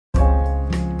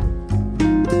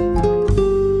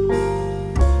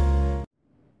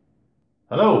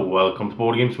welcome to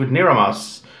Board Games with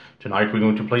Niramas. Tonight we're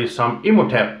going to play some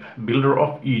Imhotep, Builder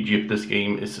of Egypt. This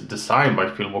game is designed by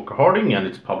Phil Walker Harding and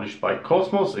it's published by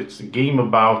Cosmos. It's a game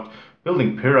about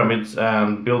building pyramids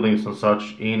and buildings and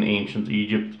such in ancient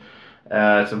Egypt.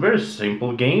 It's a very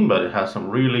simple game, but it has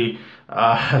some really,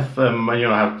 have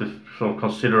to sort of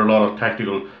consider a lot of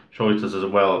tactical choices as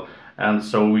well. And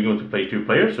so we're going to play two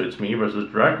players, so it's me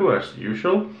versus Drako as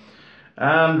usual.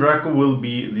 And Drako will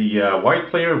be the white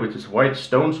player with his white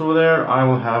stones over there. I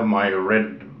will have my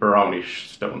red brownish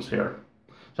stones here.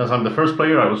 Since I'm the first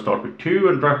player, I will start with 2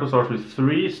 and Drako starts with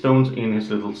 3 stones in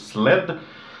his little sled.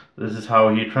 This is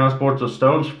how he transports the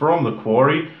stones from the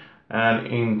quarry and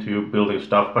into building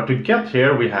stuff. But to get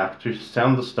here we have to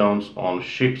send the stones on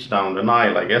ships down the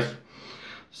Nile, I guess.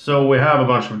 So we have a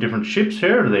bunch of different ships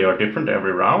here. They are different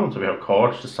every round, so we have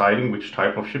cards deciding which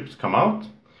type of ships come out.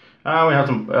 We have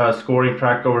some scoring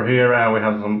track over here, and we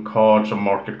have some cards, some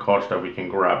market cards that we can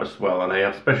grab as well, and they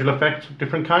have special effects of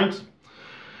different kinds.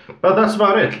 But that's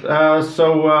about it.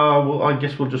 Well, I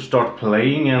guess we'll just start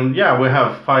playing, and yeah, we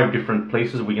have 5 different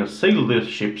places we can sail these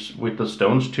ships with the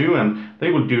stones to, and they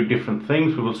will do different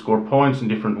things. We will score points in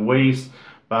different ways,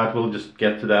 but we'll just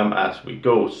get to them as we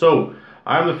go. So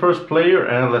I'm the first player,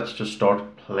 and let's just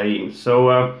start playing.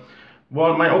 So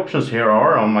what my options here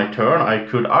are on my turn, I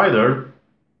could either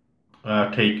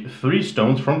take 3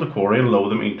 stones from the quarry and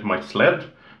load them into my sled,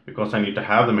 because I need to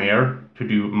have them here to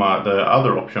do the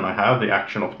other option I have, the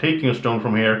action of taking a stone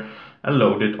from here and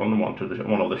load it on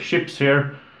one of the ships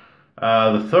here.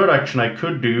 The third action I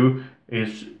could do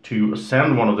is to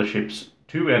send one of the ships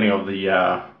to any of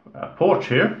the ports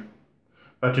here.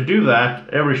 But to do that,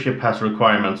 every ship has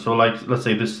requirements. So like, let's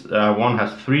say this one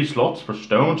has 3 slots for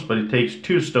stones, but it takes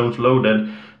 2 stones loaded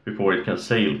before it can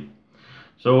sail.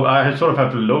 So I sort of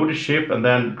have to load the ship, and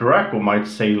then Drako might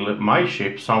sail my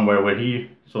ship somewhere where he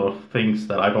sort of thinks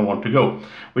that I don't want to go.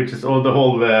 Which is the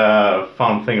whole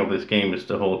fun thing of this game, is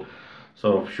the whole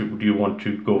sort of, do you want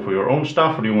to go for your own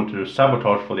stuff, or do you want to do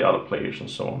sabotage for the other players and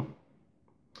so on.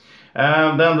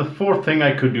 And then the fourth thing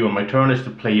I could do on my turn is to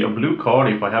play a blue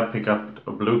card. If I have picked up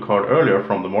a blue card earlier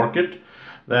from the market,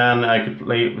 then I could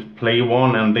play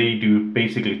one, and they do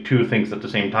basically 2 things at the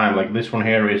same time. Like this one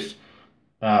here is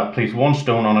place 1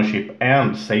 stone on a ship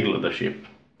and sail the ship.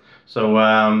 So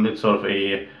it's sort of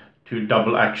a 2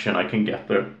 double action I can get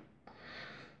there.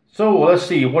 So let's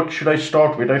see, what should I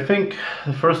start with? I think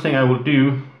the first thing I will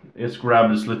do is grab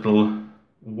this little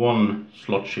 1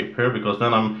 slot ship here, because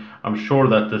then I'm sure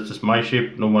that this is my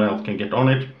ship, no one else can get on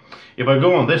it. If I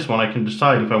go on this one, I can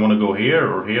decide if I want to go here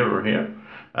or here or here.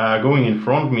 Going in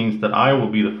front means that I will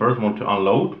be the first one to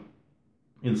unload.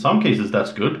 In some cases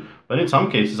that's good, but in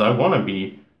some cases I want to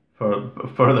be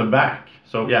further back.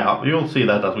 So yeah, you'll see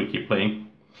that as we keep playing.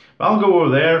 But I'll go over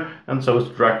there, and so it's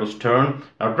Drako's turn.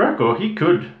 Now Drako, he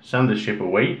could send the ship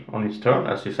away on his turn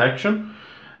as his action.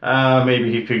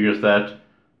 Maybe he figures that,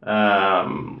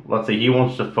 let's say he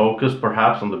wants to focus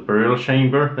perhaps on the burial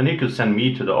chamber, then he could send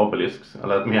me to the obelisks and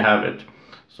let me have it,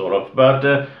 sort of. But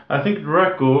I think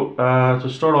Drako, to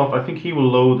start off, I think he will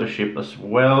load the ship as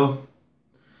well.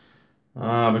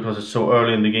 Because it's so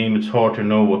early in the game, it's hard to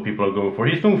know what people are going for.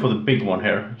 He's going for the big one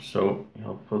here, so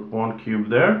I'll put 1 cube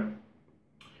there.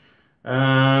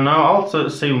 And now I'll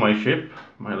sail my ship,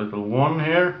 my little one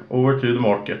here, over to the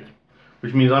market,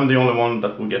 which means I'm the only one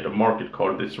that will get a market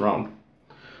card this round.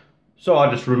 So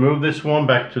I just remove this one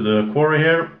back to the quarry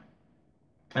here,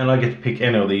 and I get to pick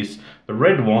any of these. The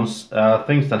red ones,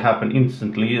 things that happen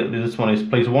instantly. This one is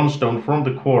place 1 stone from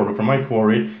the quarry, from my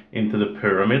quarry, into the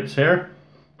pyramids here.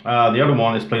 The other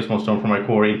one is place 1 stone from my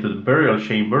quarry into the burial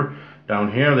chamber.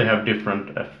 Down here they have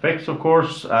different effects, of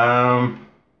course.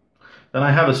 Then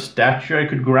I have a statue I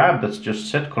could grab that's just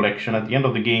set collection. At the end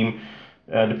of the game,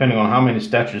 depending on how many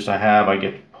statues I have, I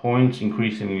get points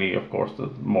increasingly, of course, the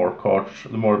more cards,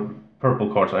 the more purple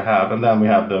cards I have. And then we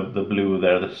have the blue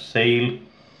there, the sail.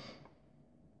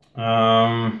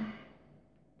 But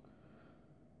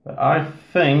I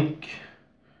think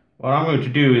what I'm going to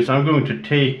do is I'm going to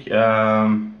take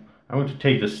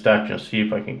the statue and see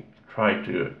if I can try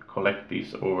to collect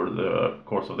these over the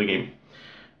course of the game.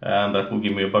 And that will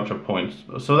give me a bunch of points.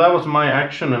 So that was my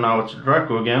action, and now it's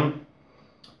Drako again.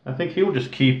 I think he'll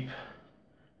just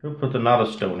he'll put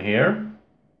another stone here.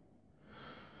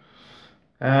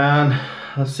 And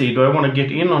let's see, do I want to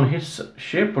get in on his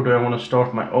ship, or do I want to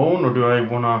start my own, or do I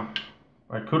want to...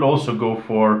 I could also go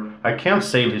for... I can't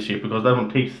sail his ship because that one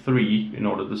takes 3 in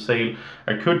order to sail.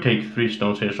 I could take 3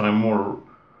 stones here, so I'm more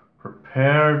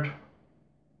prepared.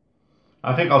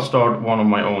 I think I'll start one of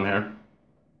my own here.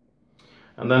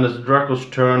 And then it's Drako's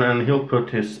turn, and he'll put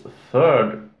his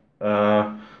third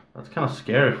That's kind of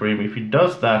scary for him. If he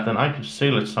does that, then I could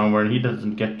sail it somewhere and he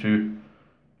doesn't get to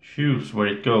choose where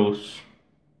it goes.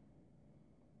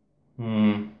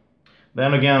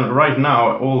 Then again, right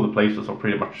now all the places are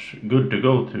pretty much good to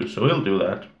go to, so he'll do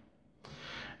that.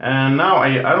 And now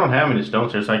I don't have any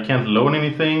stones here, so I can't loan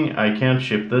anything. I can't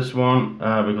ship this one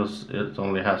because it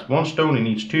only has 1 stone, it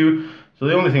needs 2. So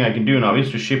the only thing I can do now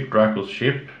is to ship Draco's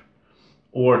ship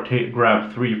or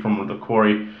grab 3 from the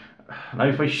quarry. Now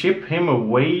if I ship him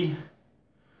away,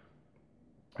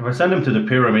 if I send him to the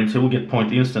pyramids, he will get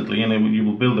point instantly, and you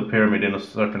will build the pyramid in a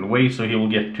certain way, so he will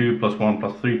get 2 + 1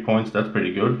 + 3 points. That's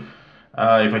pretty good.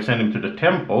 If I send him to the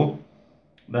temple,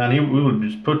 then we will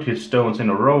just put his stones in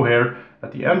a row here.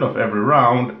 At the end of every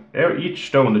round, each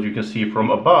stone that you can see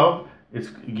from above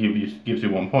gives you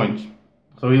 1 point.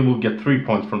 So he will get 3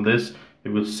 points from this. He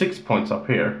will 6 points up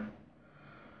here.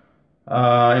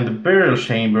 In the burial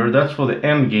chamber, that's for the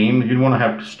end game. You want to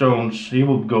have stones. He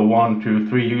will go 1, 2,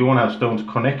 3. You want to have stones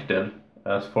connected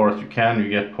as far as you can. You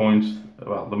get points.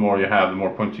 Well, the more you have, the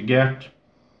more points you get.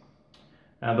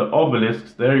 And the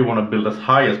obelisks, there you want to build as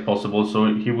high as possible.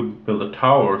 So he would build a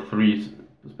tower 3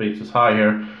 spaces high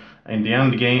here. In the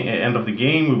end of the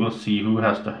game, we will see who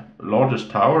has the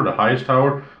largest tower. The highest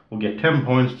tower will get 10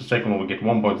 points. The second one will get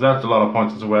 1 point. That's a lot of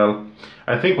points as well.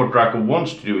 I think what Draco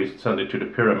wants to do is send it to the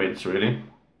pyramids, really.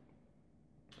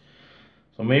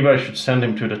 So maybe I should send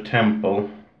him to the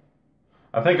temple.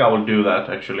 I think I will do that,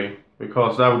 actually,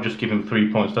 because that would just give him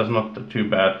 3 points. That's not too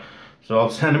bad. So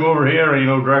I'll send him over here. You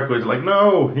know, Draco is like,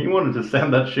 no, he wanted to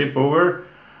send that ship over.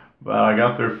 But I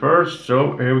got there first,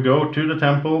 so here we go to the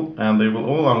temple, and they will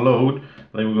all unload.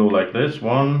 They will go like this,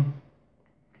 1,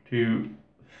 2,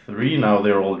 3. Now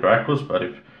they're all Dracos, but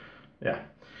yeah.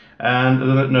 And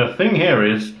the thing here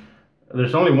is,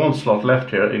 there's only 1 slot left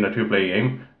here in a 2-player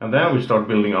game, and then we start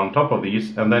building on top of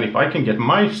these, and then if I can get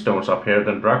my stones up here,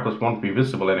 then Dracos won't be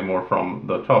visible anymore from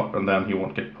the top, and then he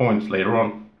won't get points later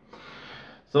on.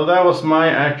 So that was my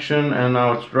action, and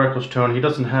now it's Draco's turn. He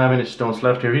doesn't have any stones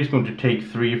left here. He's going to take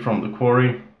 3 from the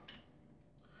quarry.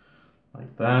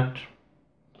 Like that.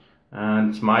 And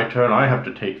it's my turn. I have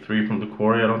to take 3 from the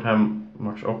quarry. I don't have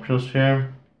much options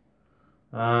here.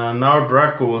 Now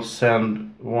Draco will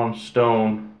send 1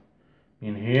 stone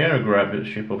in here, grab a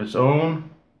ship of its own.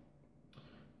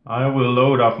 I will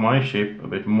load up my ship a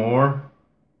bit more.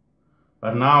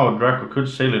 But now Draco could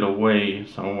sail it away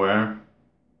somewhere.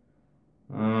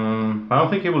 I don't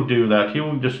think he will do that. He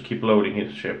will just keep loading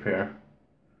his ship here.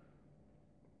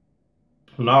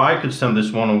 Now I could send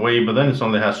this one away, but then it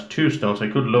only has 2 stones. I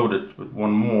could load it with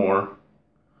 1 more.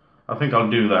 I think I'll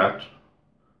do that.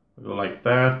 I'll go like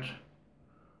that.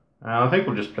 And I think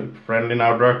we'll just play friendly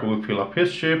now. Draco will fill up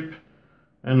his ship.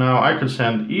 And now I could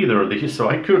send either of these, so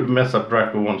I could mess up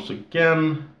Draco once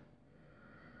again.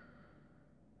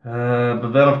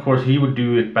 But then of course he would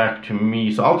do it back to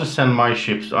me, so I'll just send my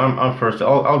ships. I'm first.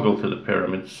 I'll go to the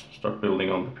pyramids, start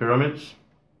building on the pyramids.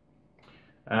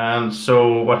 And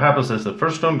so what happens is the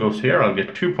first stone goes here. I'll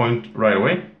get 2 points right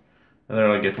away, and then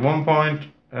I'll get 1 point,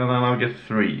 and then I'll get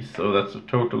 3. So that's a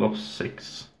total of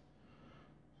 6.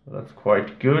 So that's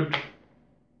quite good.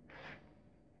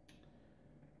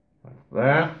 Like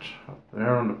that, up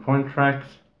there on the point tracks.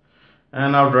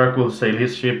 And now Draco will sail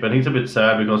his ship, and he's a bit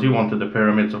sad because he wanted the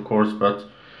pyramids, of course, but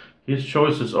his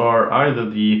choices are either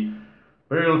the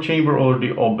burial chamber or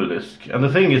the obelisk. And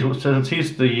the thing is, since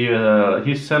he's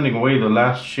sending away the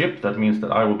last ship, that means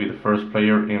that I will be the first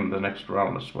player in the next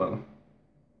round as well.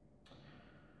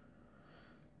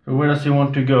 So where does he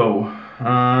want to go?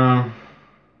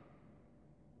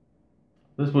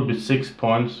 This would be 6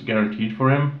 points guaranteed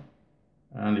for him,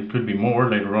 and it could be more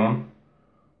later on.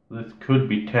 This could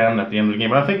be 10 at the end of the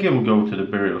game. I think he will go to the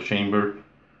burial chamber,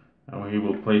 and he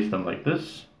will place them like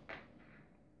this.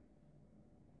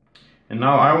 And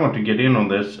now I want to get in on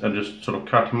this and just sort of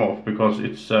cut him off, because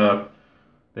it's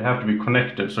they have to be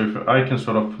connected. So if I can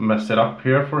sort of mess it up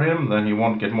here for him, then he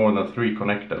won't get more than 3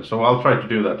 connected. So I'll try to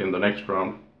do that in the next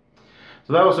round.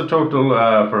 So that was the total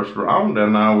first round,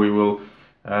 and now we will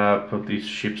put these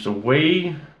ships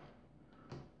away.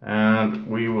 And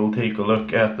we will take a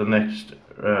look at the next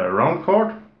round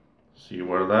card, see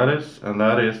where that is, and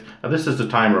that is, this is the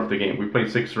timer of the game. We played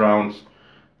 6 rounds,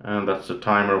 and that's the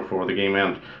timer for the game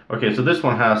end. Okay, so this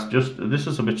one has this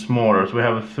is a bit smaller, so we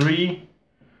have a 3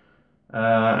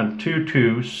 and 2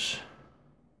 2s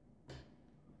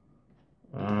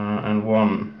and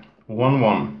 1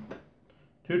 1.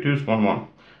 2 2s, 1 1.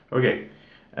 Okay,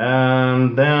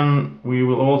 and then we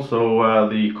will also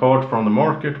the card from the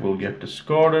market will get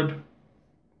discarded.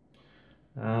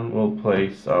 And we'll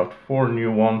place out 4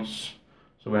 new ones.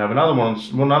 So we have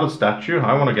another statue.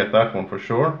 I want to get that one for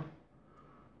sure.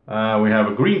 We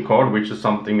have a green card, which is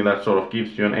something that sort of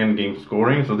gives you an endgame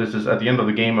scoring. So this is at the end of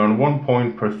the game, earn 1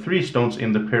 point per 3 stones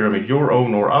in the pyramid, your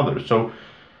own or others. So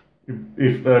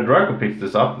if Drako picks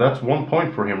this up, that's 1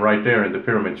 point for him right there in the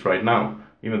pyramids right now,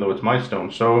 even though it's my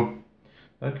stone. So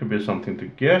that could be something to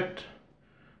get.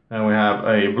 And we have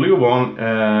a blue one.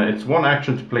 It's 1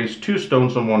 action to place 2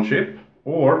 stones on 1 ship,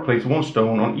 or place 1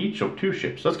 stone on each of 2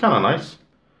 ships. That's kind of nice.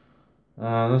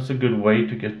 That's a good way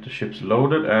to get the ships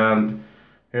loaded. And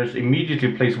here's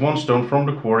immediately place 1 stone from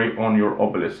the quarry on your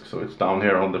obelisk. So it's down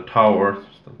here on the tower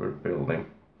that we're building.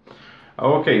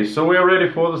 Okay, so we are ready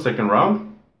for the second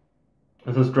round.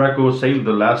 And since Drako sailed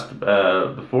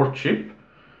the 4th ship,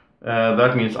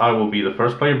 that means I will be the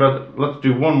first player. But let's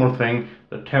do one more thing.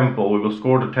 The temple. We will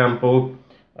score the temple,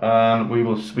 and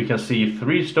we can see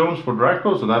 3 stones for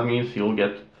Drako. So that means he'll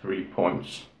get 3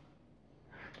 points.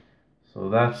 So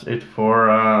that's it for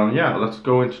yeah. Let's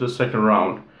go into the second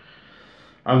round.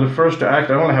 I'm the first to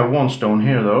act. I only have 1 stone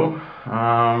here though.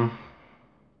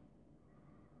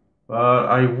 But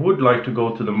I would like to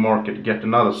go to the market, get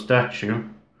another statue.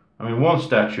 I mean, 1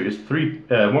 statue is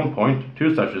 1 point,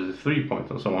 2 statues is 3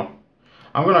 points, and so on.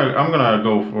 I'm gonna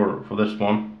go for this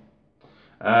one.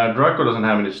 Drako doesn't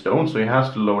have any stones, so he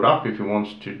has to load up if he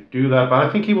wants to do that. But I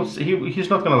think he's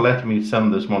not gonna let me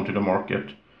send this one to the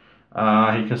market.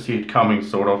 He can see it coming,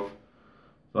 sort of.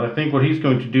 So I think what he's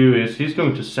going to do is he's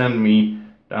going to send me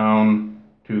down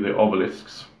to the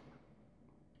obelisks,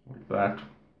 like that.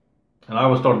 And I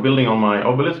will start building on my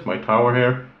obelisk, my tower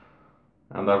here,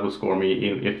 and that will score me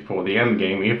if for the end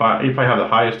game. If I have the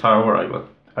highest tower,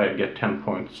 I get 10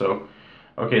 points. So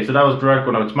okay, so that was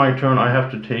Drako. Now it's my turn. I have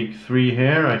to take 3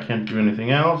 here. I can't do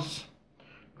anything else.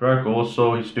 Drako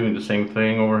also, he's doing the same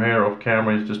thing over here off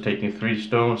camera. He's just taking 3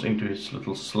 stones into his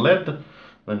little sled.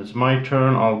 Then it's my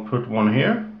turn. I'll put 1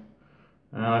 here.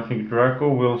 And I think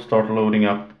Drako will start loading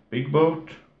up big boat.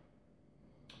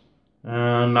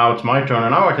 And now it's my turn,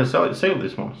 and now I can sail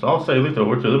this one. So I'll sail it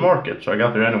over to the market. So I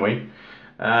got there anyway.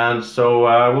 And so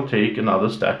I will take another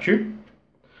statue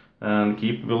and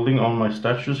keep building on my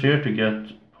statues here to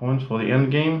get points for the end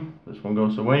game. This one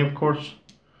goes away, of course.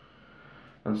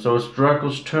 And so it's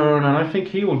Drako's turn, and I think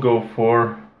he will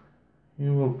put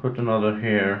another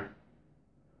here.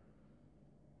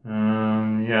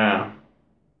 Yeah.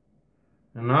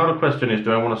 And now the question is,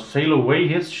 do I want to sail away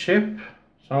his ship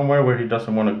somewhere where he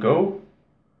doesn't want to go?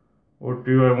 Or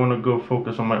do I want to go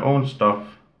focus on my own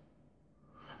stuff?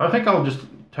 I think I'll just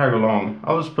tag along.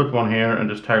 I'll just put 1 here and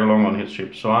just tag along on his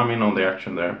ship. So I'm in on the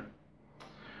action there.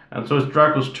 And so it's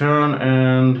Drako's turn,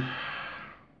 and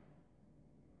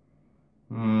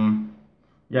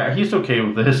yeah, he's okay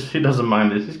with this. He doesn't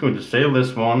mind this. He's going to sail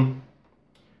this one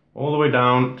all the way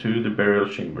down to the burial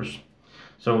chambers.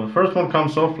 So the first one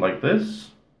comes off like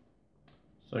this.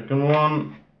 Second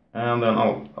one, and then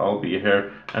I'll be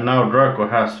here. And now Drako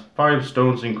has 5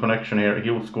 stones in connection here. He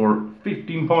will score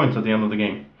 15 points at the end of the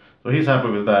game. So he's happy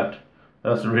with that.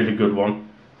 That's a really good one.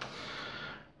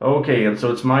 Okay, and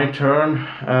so it's my turn.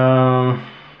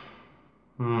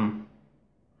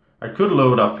 I could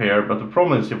load up here, but the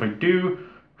problem is if I do,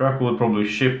 Drako will probably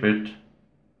ship it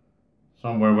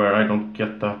somewhere where I don't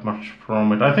get that much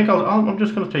from it. I think I'm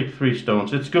just going to take 3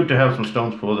 stones. It's good to have some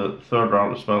stones for the third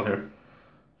round as well here.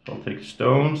 So I'll take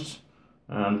stones,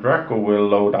 and Drako will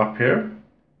load up here.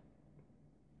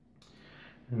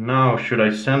 Now, should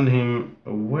I send him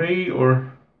away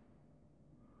or?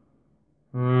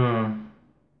 No.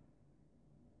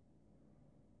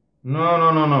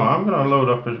 I'm gonna load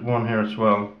up one here as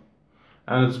well.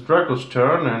 And it's Drako's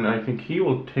turn, and I think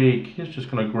he's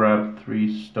just gonna grab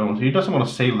 3 stones. He doesn't want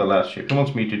to sail the last ship. He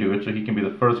wants me to do it so he can be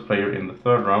the first player in the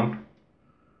third round.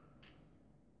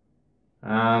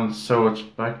 And so it's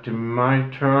back to my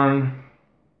turn.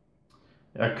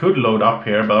 I could load up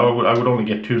here, but I would only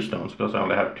get 2 stones because I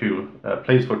only have 2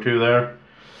 place for 2 there.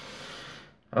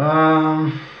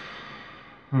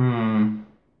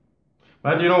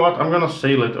 But you know what? I'm gonna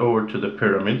sail it over to the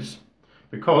pyramids,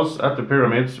 because at the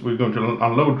pyramids we're going to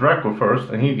unload Drako first,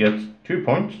 and he gets 2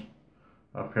 points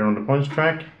up here on the points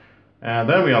track, and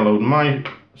then we unload my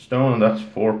stone, and that's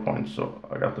 4 points. So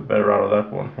I got the better out of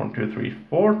that one. 1, 2, 3,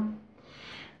 4.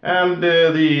 And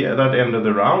that end of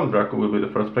the round, Drako will be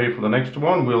the first player for the next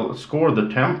one. We'll score the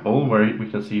temple, where we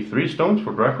can see 3 stones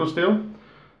for Drako still.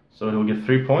 So he'll get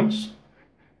 3 points.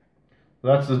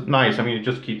 That's nice. I mean, it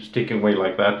just keeps ticking away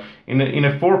like that. In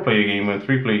a 4-player game, a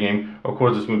 3-player game, of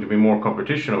course, there's going to be more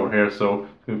competition over here, so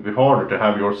it's going to be harder to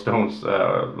have your stones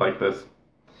like this.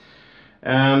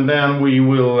 And then we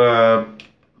will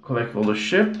collect all the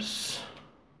ships.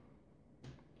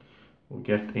 we'll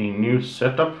get a new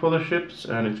setup for the ships,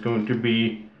 and it's going to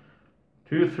be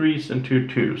 2 3s and 2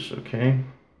 2s, okay?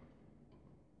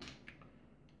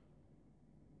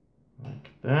 Like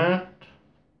that.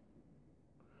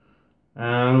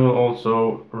 And we'll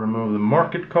also remove the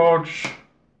market cards.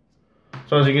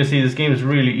 So as you can see, this game is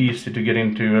really easy to get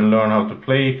into and learn how to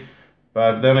play,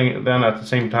 but then at the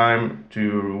same time,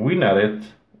 to win at it,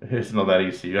 it's not that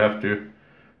easy. You have to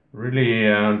really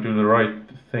do the right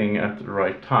thing at the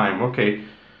right time. Okay,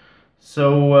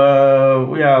 so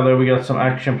yeah, there we got some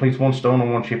action. Place 1 stone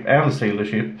on 1 ship and sail the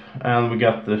ship, and we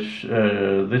got the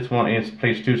this one is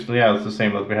place 2. So yeah, it's the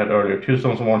same that we had earlier. 2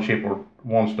 stones on 1 ship or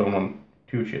 1 stone on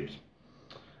 2 ships,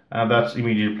 and that's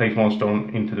immediately place 1 stone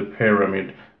into the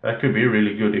pyramid. That could be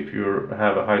really good if you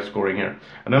have a high scoring here.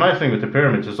 And the nice thing with the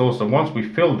pyramids is also once we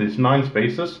fill these 9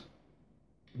 spaces,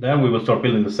 then we will start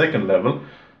building the second level.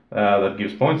 That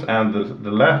gives points, and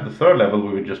the third level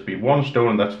would just be 1 stone,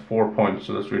 and that's 4 points,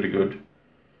 so that's really good.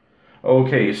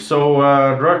 Okay, so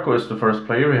Drako is the first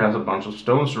player. He has a bunch of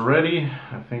stones ready.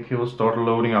 I think he will start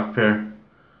loading up here,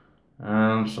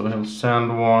 and so he'll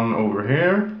send one over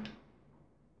here,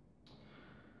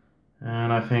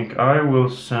 and I think I will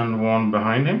send one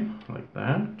behind him like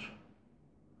that,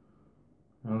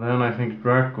 and then I think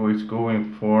Drako is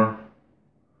going for,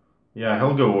 yeah,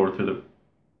 he'll go over to the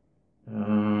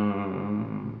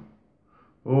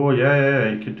oh yeah,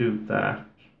 you could do that.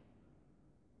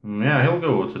 Yeah, he'll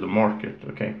go to the market.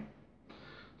 Okay,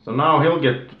 so now he'll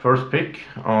get the first pick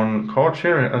on cards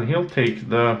here, and he'll take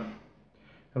the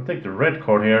red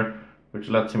card here, which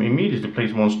lets him immediately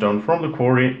place 1 stone from the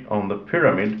quarry on the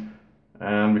pyramid,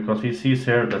 and because he sees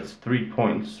here, that's 3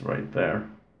 points right there.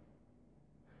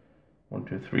 1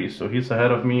 2 3, so he's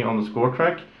ahead of me on the score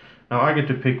track. Now I get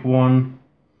to pick one.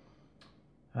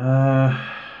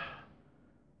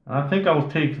 I think I'll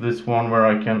take this one where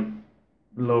I can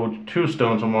load 2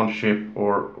 stones on 1 ship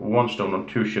or 1 stone on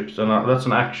 2 ships, and that's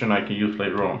an action I can use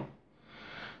later on.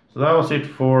 So that was it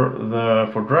for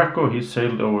Drako. He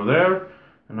sailed over there,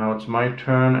 and now it's my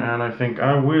turn, and I think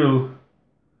I will.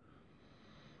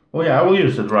 Oh yeah, I will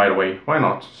use it right away. Why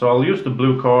not? So I'll use the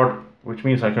blue card, which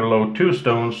means I can load 2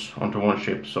 stones onto 1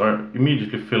 ship. So I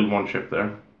immediately filled 1 ship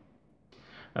there.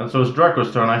 And so it's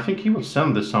Draco's turn. I think he will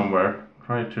send this somewhere.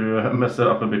 Try to mess it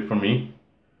up a bit for me.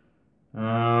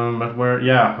 But where?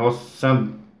 Yeah, I'll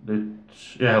send it.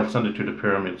 Yeah, I'll send it to the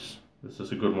pyramids. This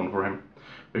is a good one for him,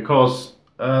 because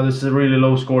this is really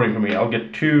low scoring for me. I'll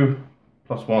get 2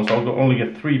 plus 1, so I'll only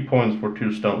get 3 points for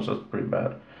 2 stones. That's pretty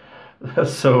bad.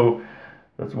 So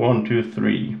that's 1 2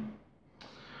 3.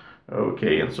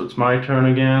 Okay, and so it's my turn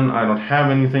again. I don't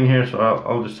have anything here, so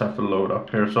I'll just have to load up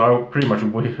here. So I pretty much,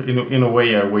 in a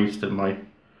way, I wasted my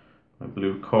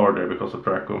blue card there because of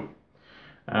Drako.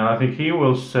 And I think he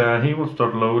will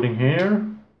start loading here.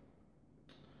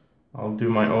 I'll do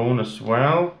my own as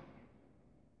well.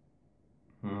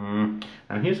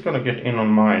 And he's gonna get in on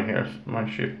mine here, my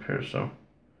ship here. So,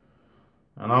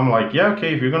 and I'm like, yeah,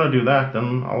 okay, if you're gonna do that,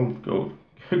 then I'll go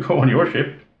on your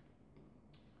ship.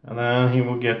 And then he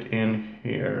will get in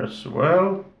here as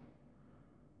well.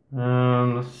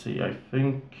 And let's see, I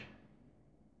think.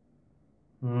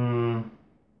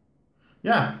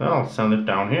 Yeah, then I'll send it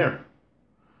down here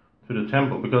to the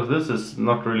temple, because this is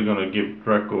not really going to give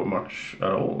Drako much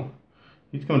at all.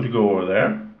 He's going to go over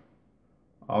there.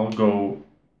 I'll go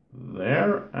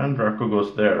there, and Drako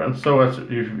goes there. And so as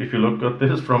if you look at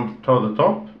this from the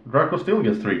top, Drako still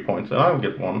gets 3 points, and I'll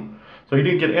get 1. So he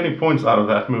didn't get any points out of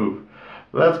that move.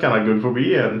 That's kind of good for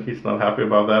me, and he's not happy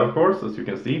about that, of course, as you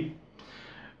can see.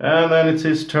 And then it's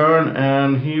his turn,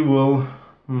 and he will...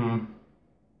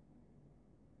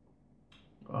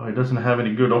 Oh, he doesn't have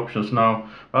any good options now.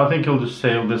 I think he'll just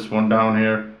sail this one down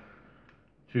here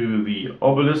to the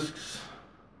obelisks,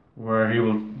 where he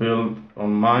will build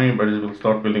on mine, but he will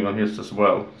start building on his as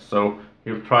well. So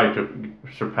he'll try to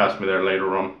surpass me there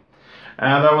later on.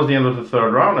 And that was the end of the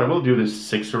 3rd round. I will do this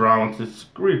 6 rounds. It's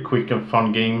a really quick and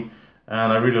fun game,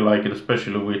 and I really like it,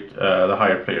 especially with the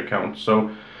higher player count. So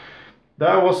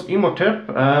that was Imhotep,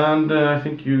 and I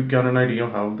think you got an idea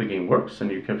of how the game works, and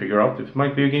you can figure out if it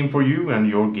might be a game for you and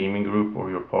your gaming group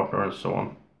or your partner and so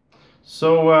on.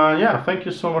 So yeah, thank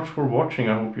you so much for watching.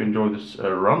 I hope you enjoyed this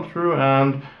run through,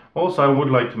 and also I would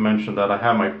like to mention that I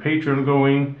have my Patreon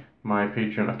going, my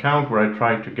Patreon account, where I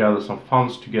try to gather some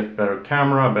funds to get better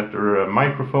camera, better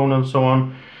microphone and so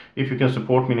on. If you can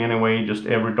support me in any way, just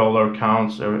every dollar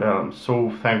counts. I'm so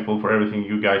thankful for everything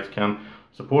you guys can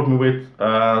support me with.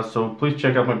 So please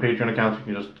check out my Patreon account. You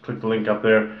can just click the link up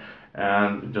there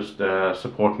and just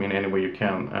support me in any way you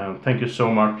can. And thank you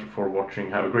so much for watching.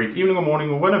 Have a great evening or morning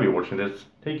or whenever you're watching this.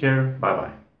 Take care.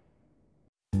 Bye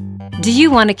bye. Do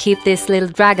you want to keep this little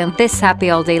dragon this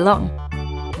happy all day long?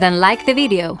 Then like the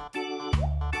video.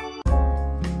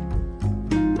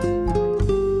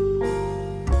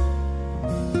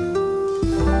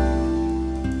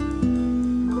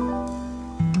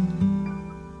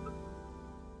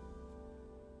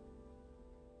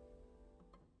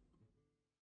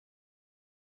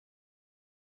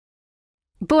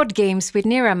 Board Games with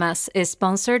Niramas is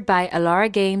sponsored by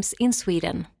Alara Games in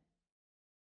Sweden.